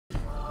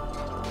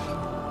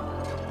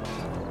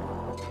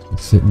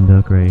Sitting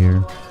duck right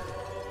here.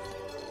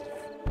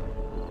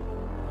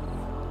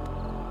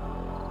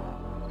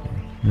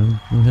 Okay, no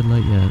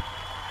headlight yet.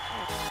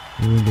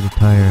 Maybe we can get a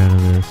tire out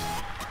of this.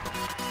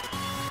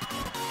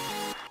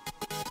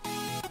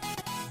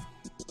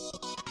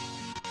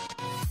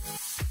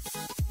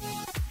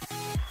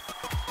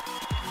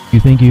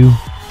 Thank you.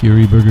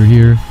 Fury Burger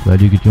here.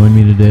 Glad you could join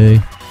me today.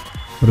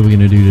 What are we going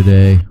to do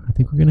today? I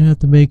think we're going to have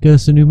to make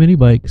us a new mini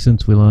bike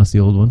since we lost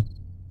the old one.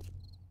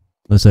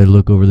 Unless I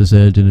look over this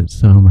edge and it's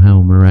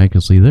somehow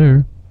miraculously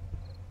there.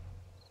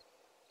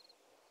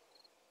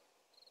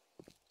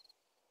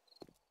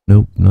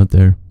 Nope, not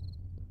there.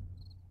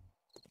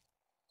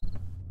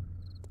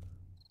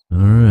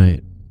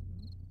 Alright.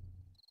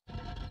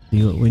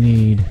 See what we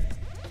need.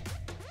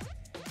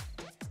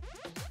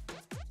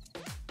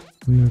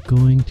 We are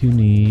going to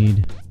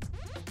need,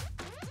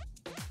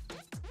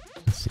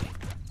 let's see,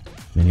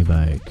 mini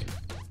bike.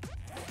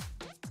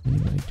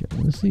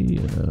 Let's see,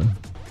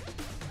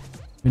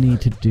 we need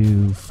to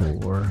do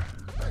 4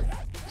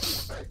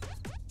 skills.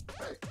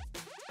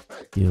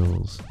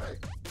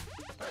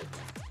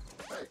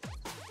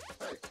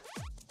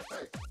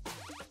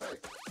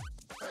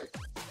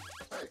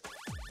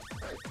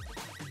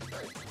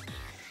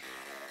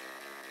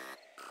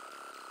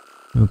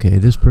 Okay,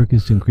 this perk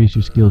is to increase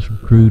your skills from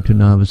crew to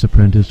novice,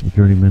 apprentice, to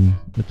journeyman.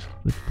 Let's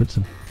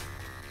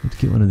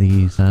get one of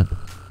these. Go.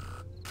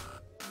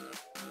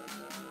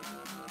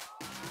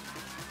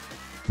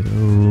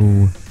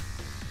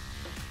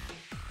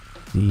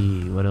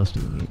 See, what else do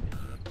we need?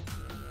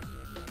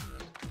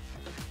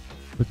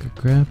 Quicker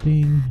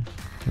crafting,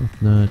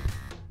 health nut,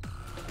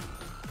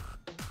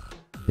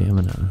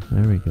 stamina.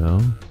 There we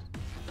go.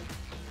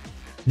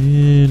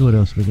 And what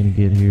else are we gonna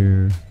get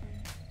here?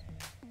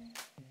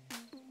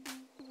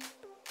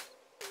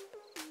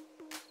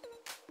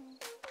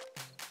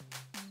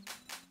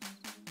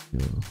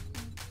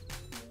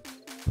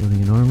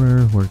 Loading an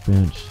armor,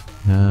 workbench,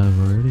 have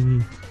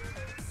already.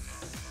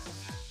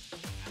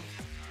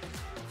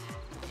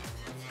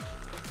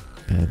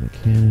 Add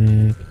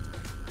mechanic.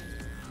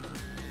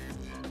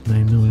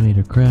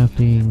 9mm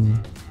crafting.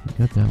 We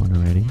got that one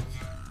already.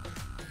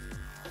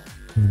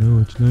 Oh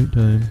no, it's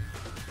nighttime.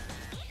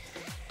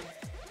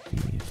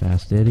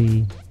 Fast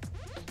Eddy.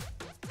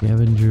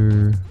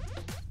 Scavenger.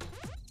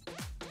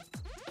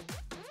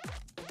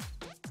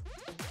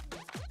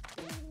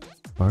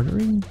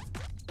 Bartering?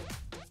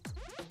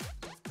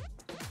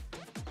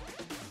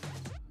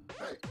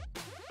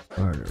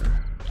 Barter.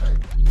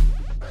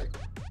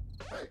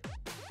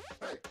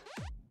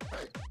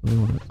 We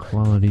want a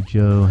Quality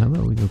Joe. How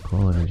about we go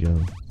Quality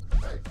Joe?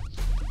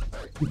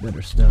 Get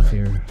better stuff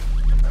here.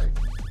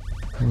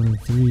 1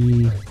 and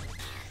 3.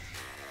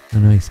 I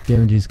know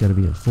Scavenger's got to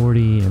be at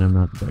 40, and I'm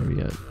not there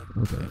yet.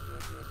 Okay.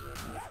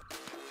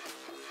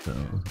 So.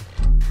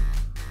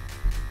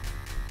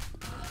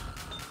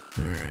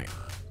 Alright.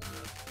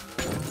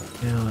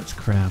 Now let's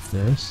craft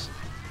this.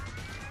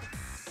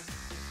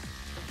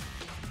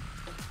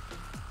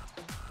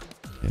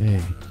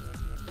 Okay.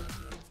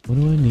 What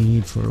do I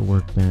need for a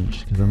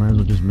workbench? Because I might as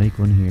well just make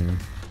one here.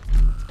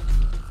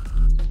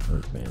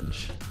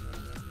 Workbench.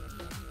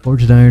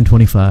 Forged iron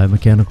 25,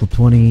 mechanical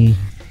 20,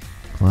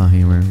 claw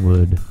hammer,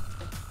 wood.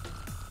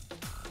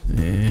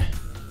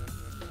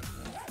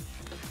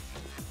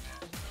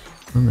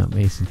 I'm not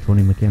mason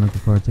 20 mechanical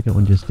parts. I got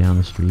one just down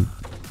the street.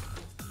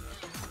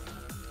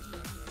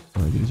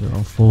 Oh, these are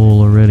all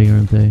full already,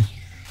 aren't they?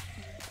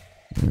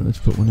 Yeah, let's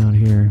put one out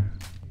here.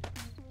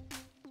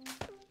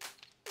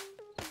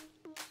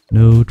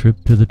 No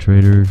trip to the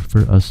trader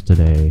for us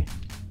today.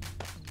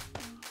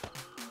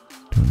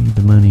 Don't need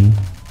the money.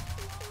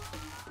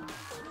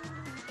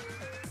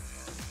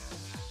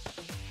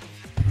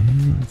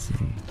 And let's see.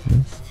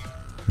 This.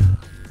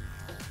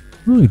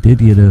 Oh, we did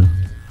get a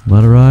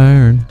lot of raw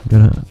iron.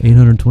 Got a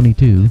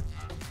 822.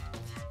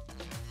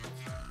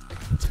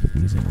 Let's put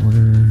these in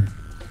order.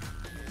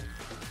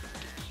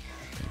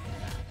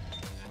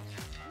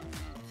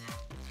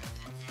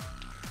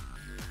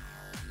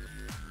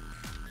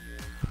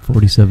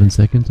 "47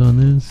 seconds on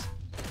this.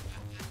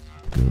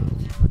 Go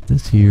put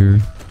this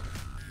here.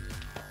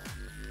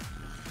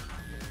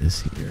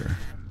 This here.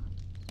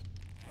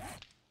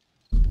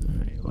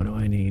 Alright, what do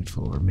I need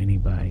for mini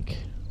bike?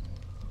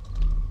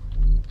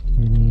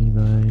 Mini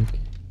bike.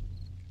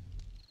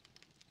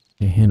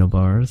 Okay,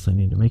 handlebars. I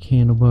need to make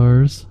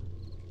handlebars.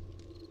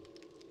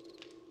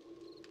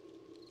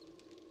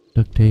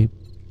 Duct tape.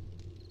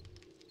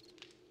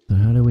 So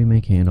how do we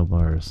make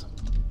handlebars?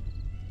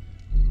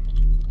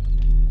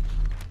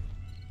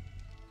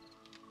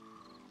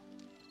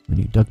 We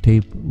need duct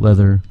tape,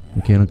 leather,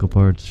 mechanical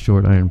parts,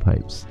 short iron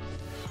pipes.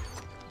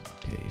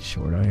 Okay,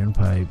 short iron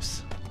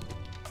pipes.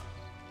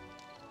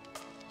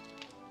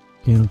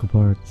 Mechanical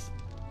parts.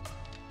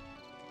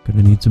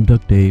 Gonna need some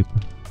duct tape.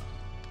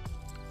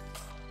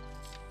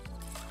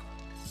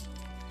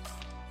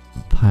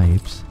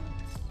 Pipes.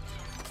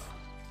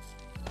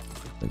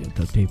 I got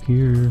duct tape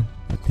here,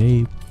 duct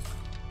tape.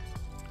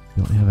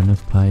 Don't have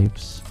enough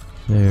pipes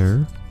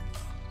there.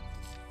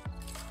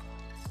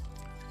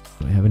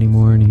 Do I have any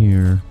more in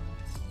here?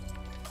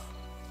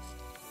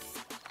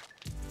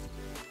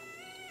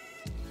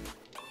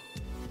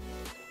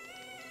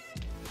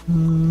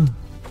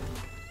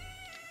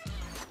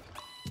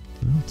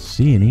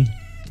 see any.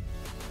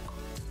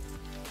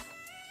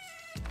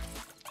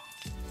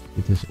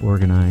 Get this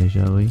organized,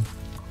 shall we?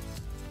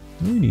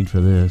 What do we need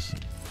for this?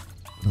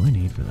 What do I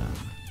need for that?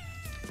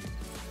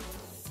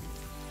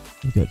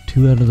 We've got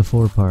 2 out of the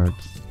 4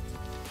 parts.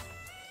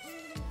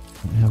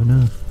 Don't have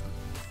enough.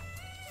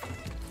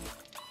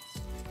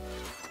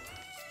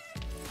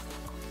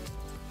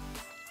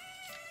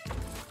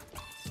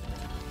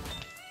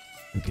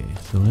 Okay,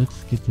 so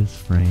let's get this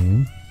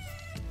frame.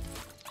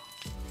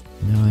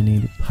 Now I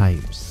need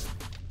pipes.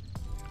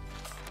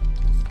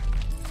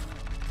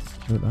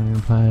 Short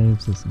iron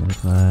pipes, let's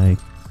make like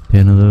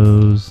 10 of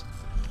those.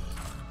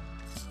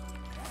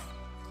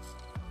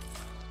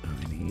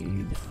 I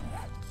need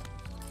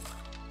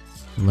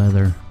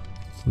leather.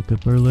 Let's look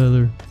up our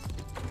leather.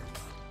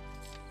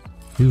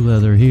 2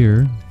 leather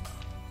here.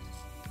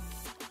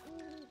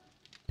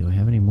 Do I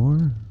have any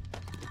more?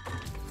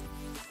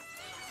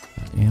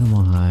 Got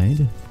animal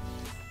hide.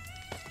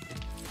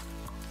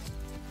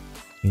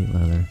 8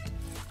 leather.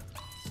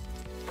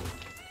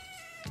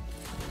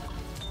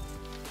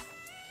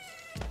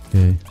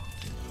 Okay.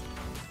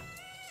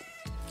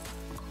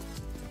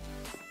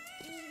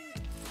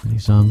 Any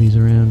zombies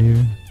around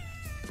here?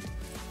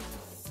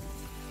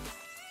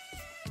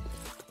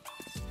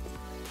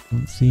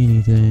 Don't see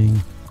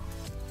anything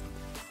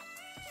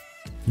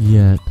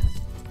yet.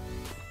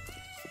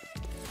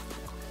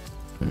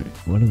 Alright,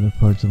 what other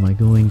parts am I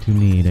going to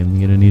need? I'm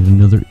gonna need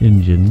another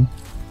engine.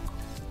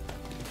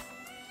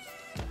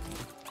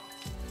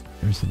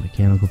 There's some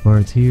mechanical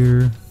parts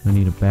here. I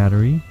need a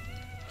battery.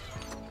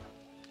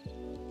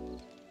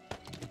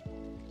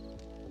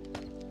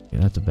 Yeah,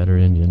 that's a better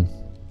engine.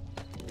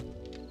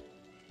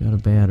 Got a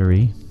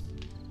battery.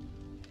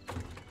 Do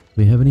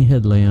we have any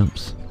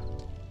headlamps?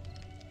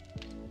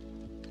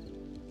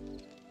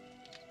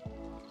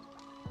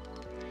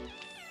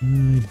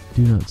 I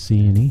do not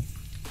see any.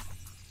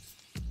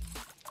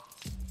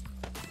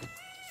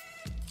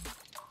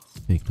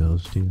 Take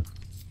those too.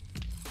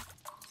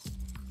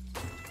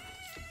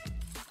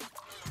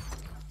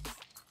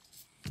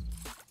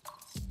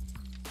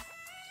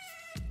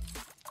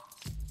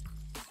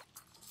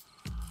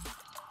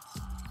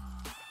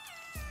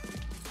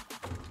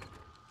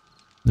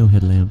 No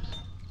headlamps.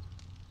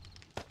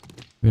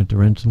 We have to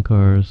rent some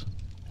cars.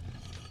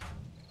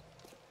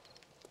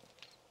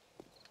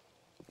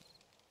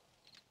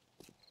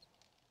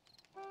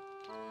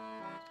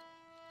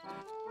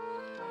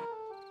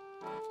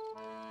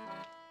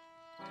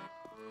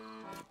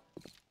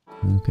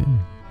 Okay.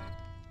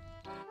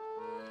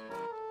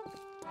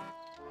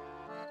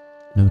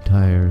 No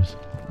tires.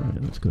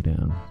 Alright, let's go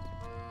down.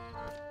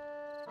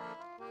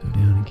 Go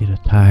down and get a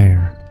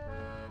tire.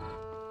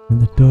 In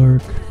the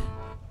dark.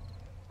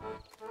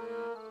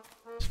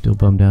 Still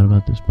bummed out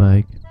about this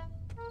bike.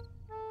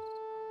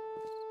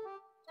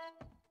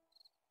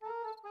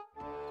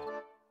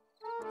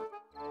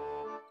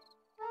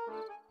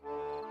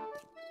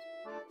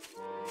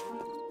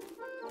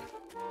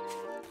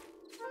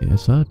 Yeah, I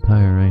saw a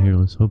tire right here.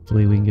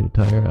 Hopefully we can get a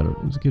tire out of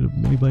it. Let's get a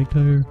mini bike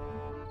tire.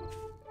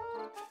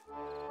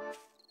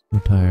 No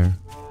tire.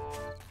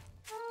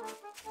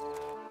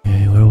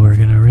 Okay, well, we're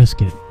gonna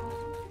risk it.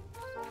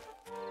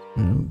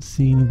 I don't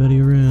see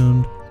anybody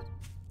around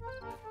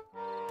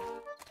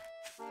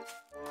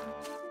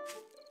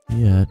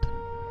yet.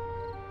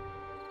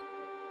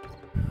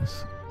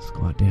 Let's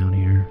squat down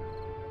here.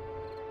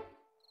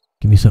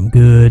 Give me something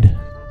good.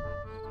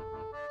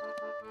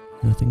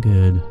 Nothing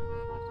good.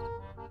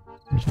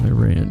 Where's my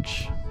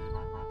wrench?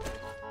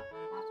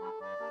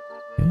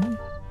 Okay.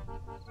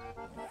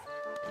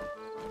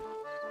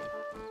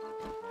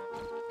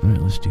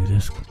 Alright, let's do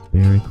this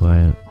very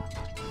quiet.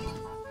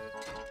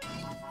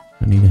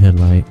 I need a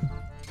headlight.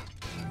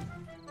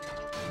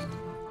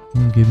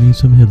 Oh, give me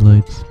some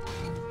headlights.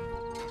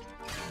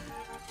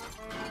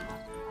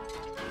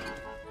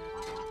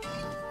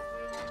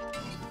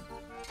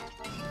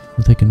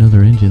 I'll take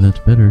another engine, that's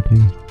better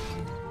too.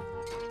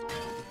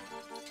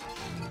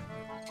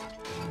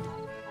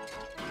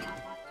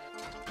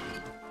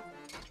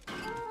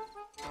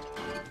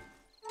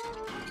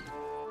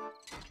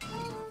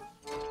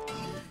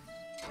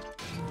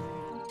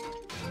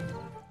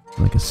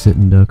 Like a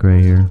sitting duck right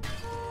here.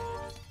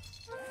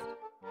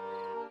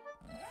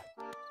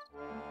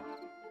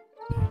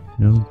 Okay,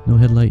 no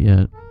headlight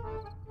yet.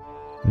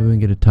 Maybe we can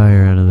get a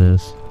tire out of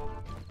this.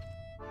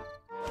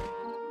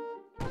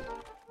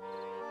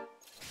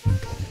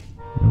 Okay,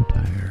 no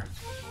tire.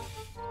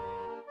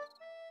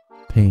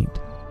 Paint.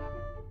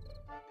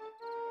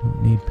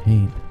 Don't need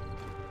paint.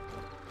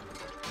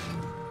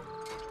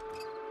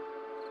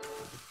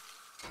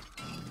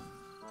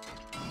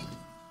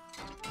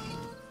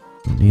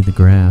 Don't need the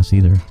grass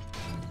either.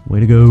 Way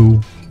to go.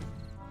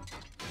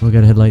 Oh, we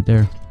got a headlight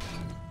there.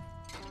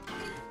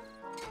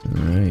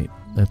 Alright,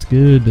 that's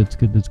good, that's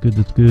good, that's good,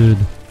 that's good.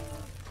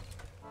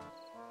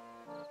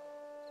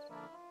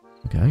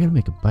 Okay, I gotta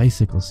make a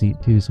bicycle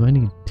seat too, so I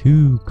need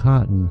 2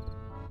 cotton.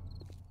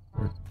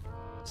 Or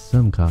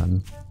some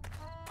cotton.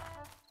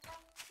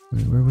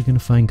 Where are we gonna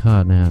find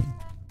cotton at?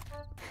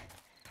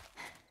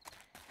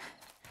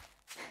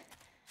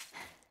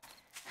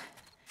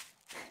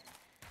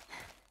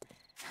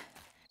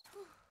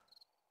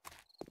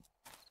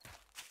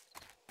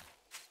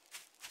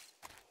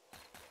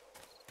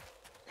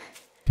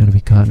 Gotta be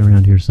cotton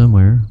around here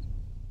somewhere.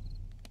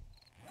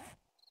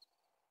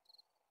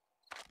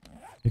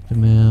 Check the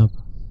map.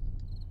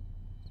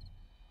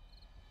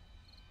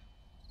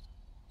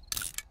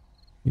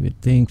 You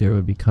would think there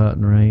would be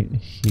cotton right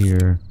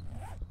here.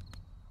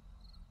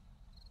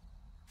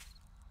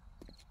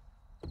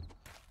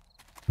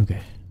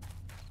 Okay.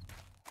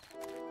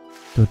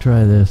 Go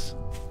try this.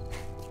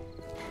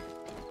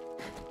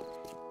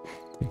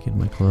 Get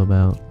my club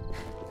out.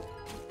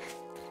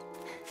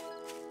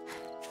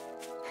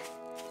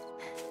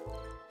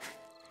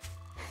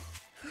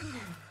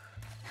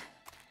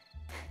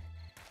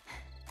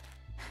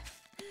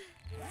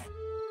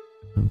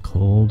 I'm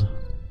cold.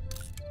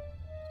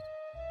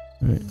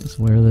 Alright, let's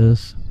wear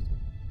this.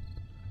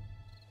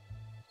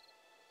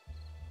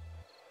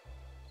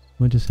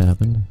 What just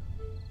happened?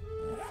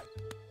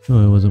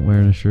 Oh, I wasn't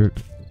wearing a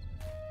shirt.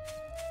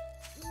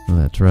 Oh,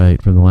 that's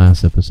right, from the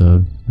last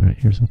episode. Alright,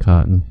 here's some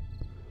cotton.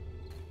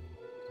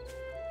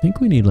 I think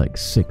we need like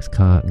 6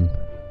 cotton.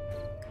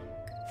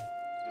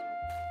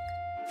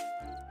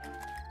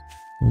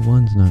 Well,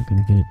 one's not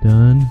going to get it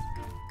done.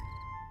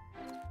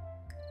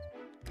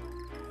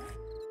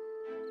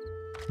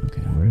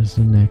 Okay, where's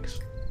the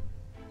next?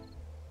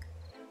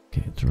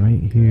 Okay, it's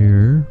right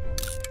here.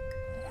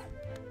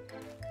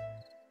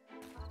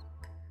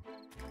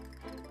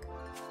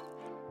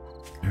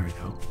 There we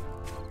go.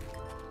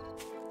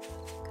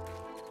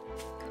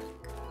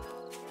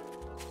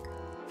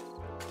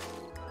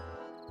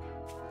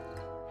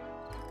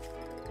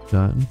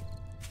 Cotton.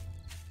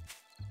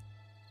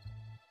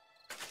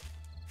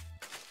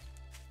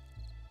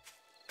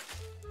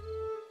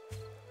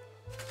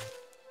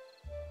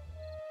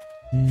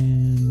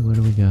 And what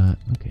do we got?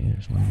 Okay,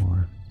 there's one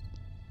more.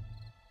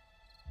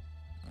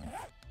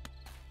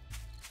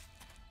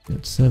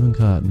 Got 7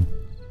 cotton.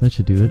 That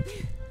should do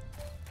it.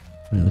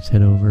 Alright, let's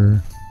head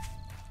over.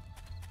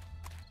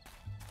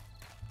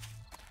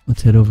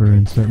 Let's head over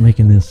and start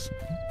making this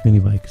mini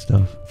bike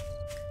stuff.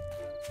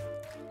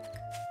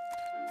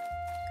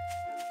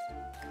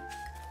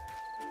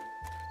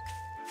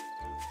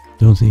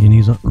 Don't see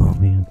any. Oh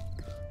man.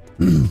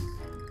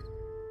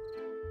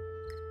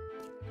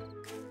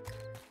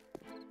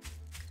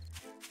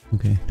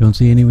 Okay, don't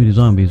see any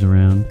zombies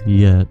around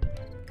yet.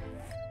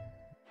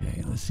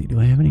 Okay, let's see. Do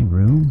I have any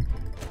room?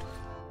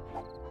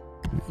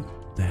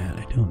 That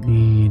I don't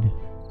need.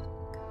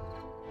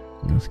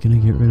 What else can I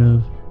get rid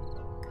of?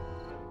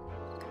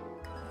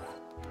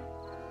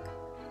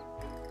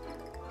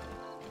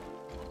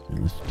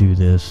 Let's do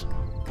this.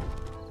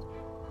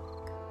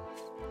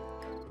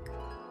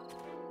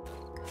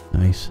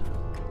 Nice.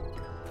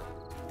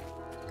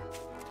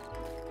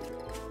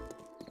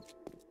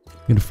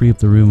 I'm gonna free up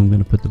the room. I'm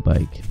gonna put the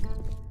bike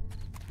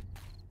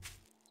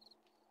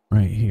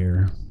right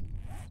here.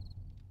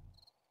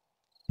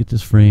 Get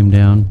this frame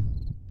down.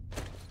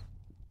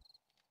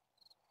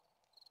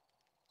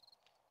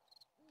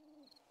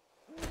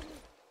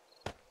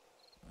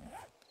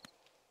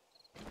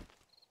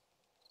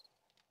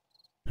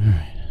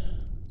 Alright.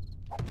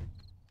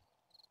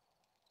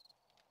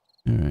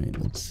 Alright,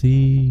 let's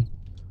see.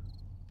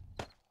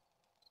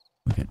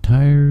 We got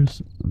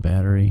tires, a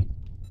battery.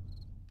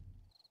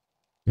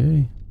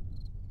 Okay.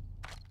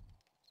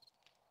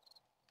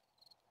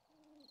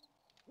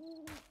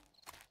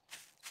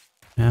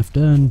 Half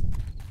done.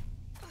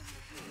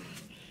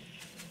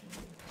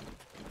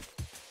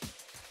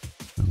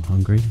 I'm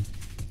hungry.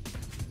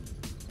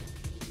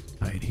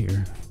 Hide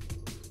here.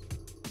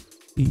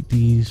 Eat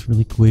these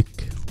really quick.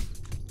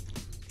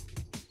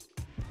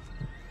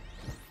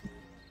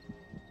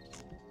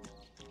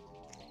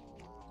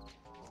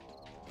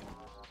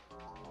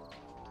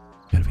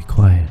 Gotta be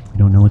quiet. We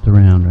don't know what's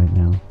around right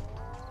now.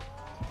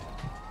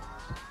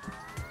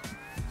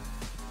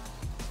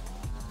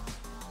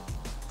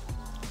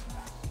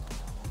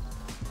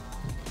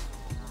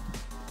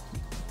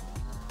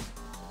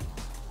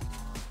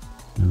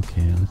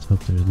 Okay, let's hope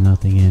there's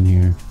nothing in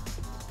here.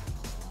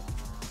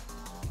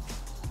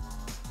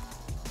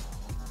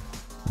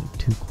 Like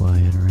too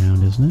quiet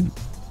around, isn't it?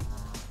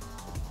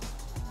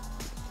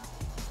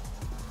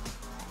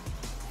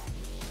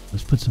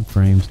 Let's put some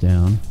frames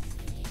down.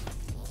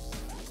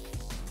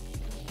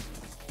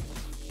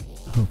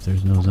 Hope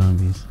there's no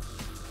zombies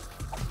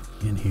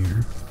in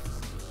here.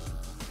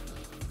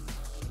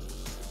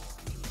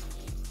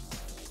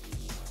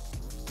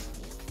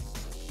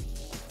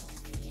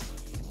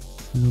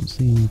 I don't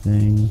see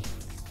anything.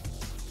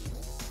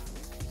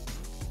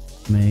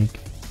 Make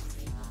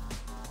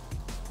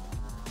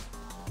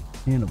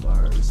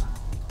handlebars.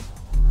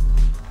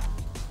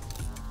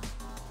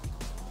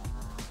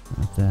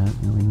 Got that.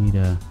 Now we need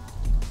a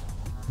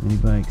mini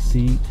bike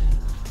seat.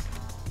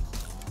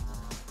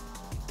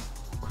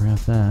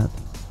 Craft that.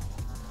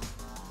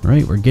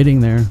 Right, we're getting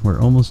there.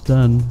 We're almost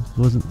done. It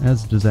wasn't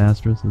as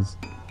disastrous as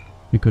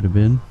it could have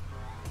been.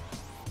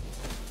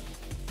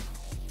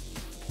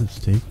 Let's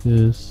take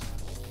this.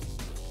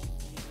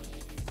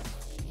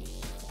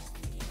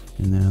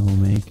 And now we'll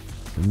make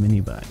the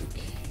mini bike.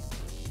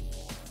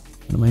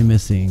 What am I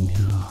missing?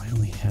 Oh, I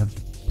only have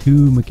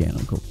 2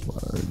 mechanical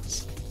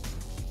parts.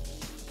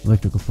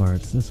 Electrical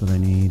parts, that's what I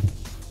need.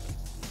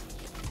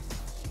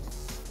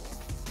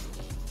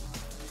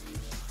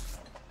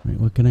 Right,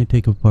 what can I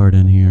take apart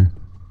in here?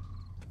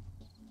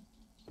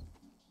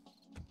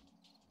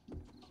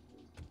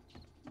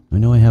 I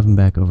know I have them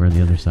back over on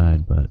the other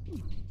side, but...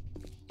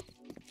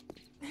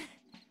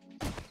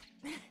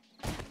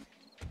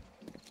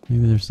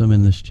 maybe there's some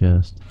in this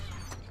chest.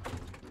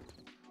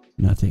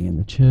 Nothing in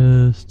the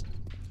chest.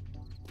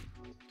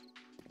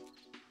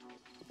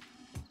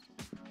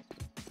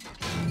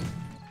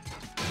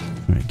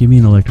 Alright, give me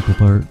an electrical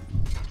part.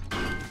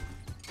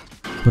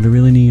 What I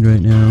really need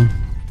right now.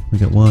 We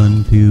got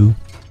 1, 2.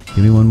 Give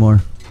me one more.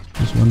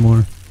 Just one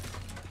more.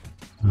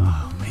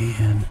 Oh,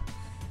 man.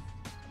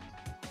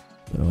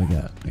 What do I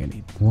got? I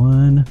need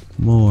one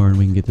more and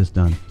we can get this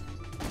done.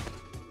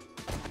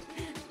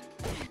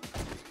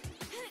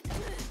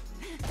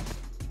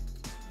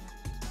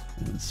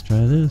 Let's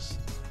try this.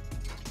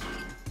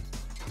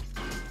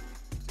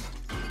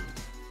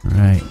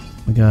 Alright,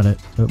 we got it.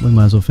 But we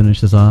might as well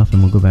finish this off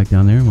and we'll go back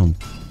down there and we'll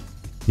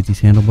get these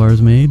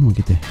handlebars made. We'll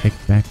get the heck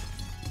back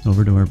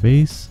over to our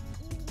base.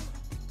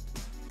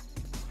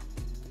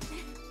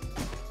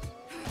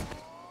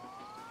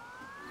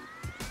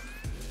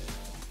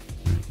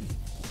 Alright,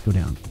 let's go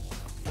down.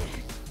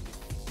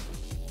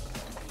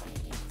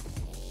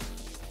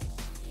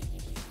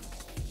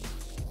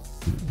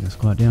 Gotta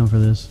squat down for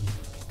this.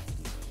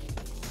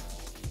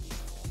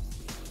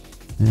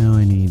 Now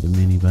I need the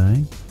mini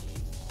bike.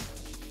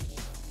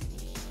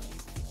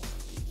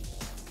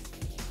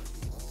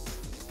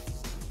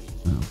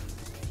 Oh,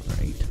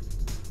 great.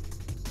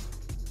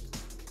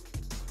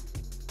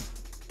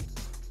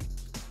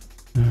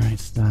 Alright,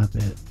 stop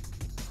it.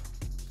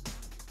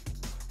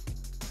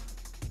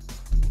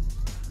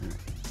 Alright,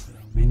 so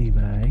mini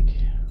bike.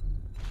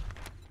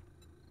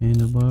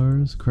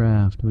 Handlebars,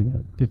 craft. We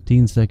got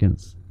 15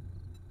 seconds.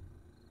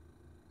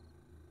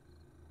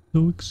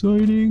 So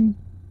exciting!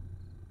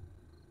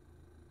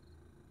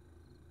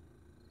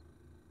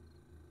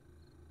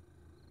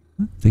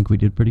 I think we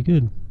did pretty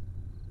good.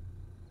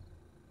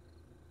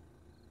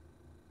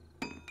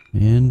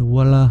 And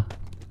voila!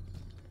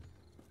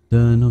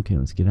 Done. Okay,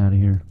 let's get out of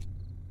here.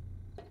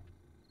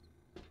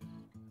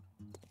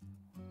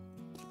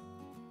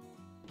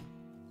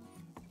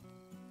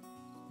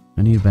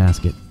 I need a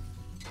basket.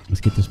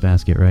 Let's get this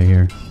basket right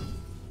here.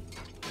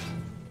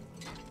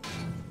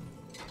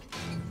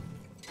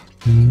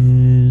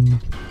 And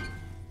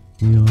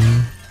we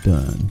are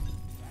done.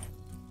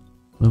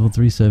 Level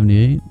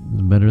 378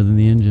 is better than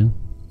the engine.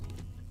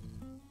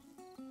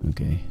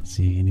 Okay,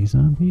 see any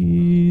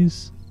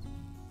zombies?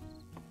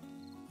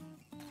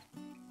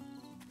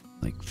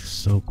 Like,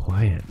 so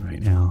quiet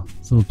right now.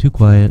 It's a little too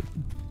quiet.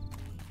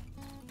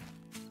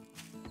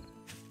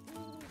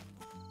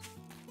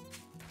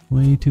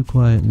 Way too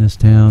quiet in this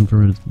town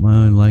for my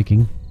own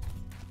liking.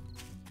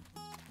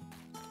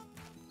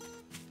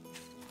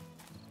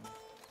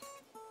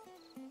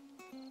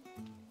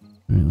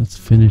 Alright, let's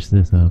finish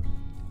this up.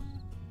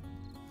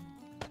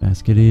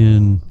 Basket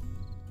in.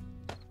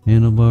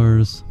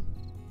 Handlebars.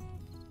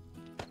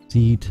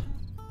 Seat.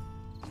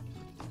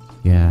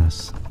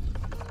 Gas.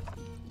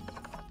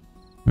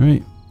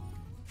 Alright.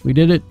 We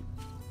did it.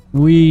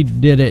 We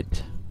did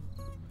it.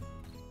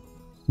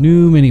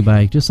 New mini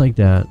bike, just like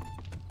that.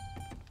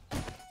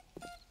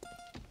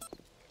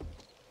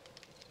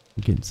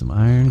 Getting some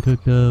iron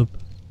cooked up.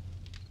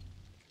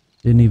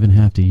 Didn't even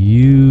have to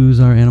use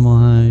our animal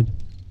hide.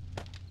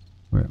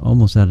 We're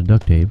almost out of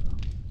duct tape.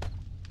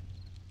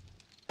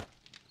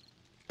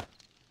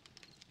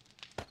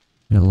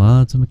 Got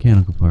lots of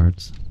mechanical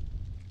parts.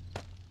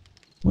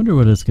 Wonder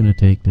what it's gonna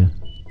take to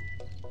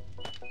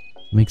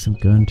make some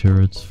gun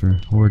turrets for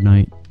Horde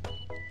Night.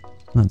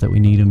 Not that we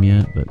need them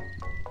yet, but...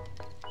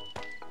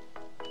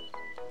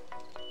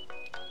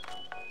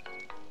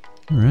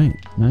 Alright,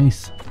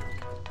 nice.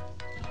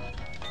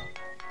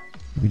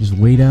 We just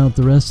wait out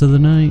the rest of the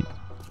night.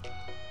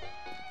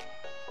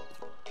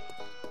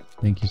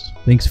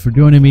 Thanks for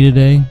joining me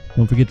today.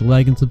 Don't forget to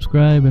like and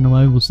subscribe, and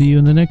I will see you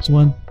in the next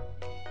one.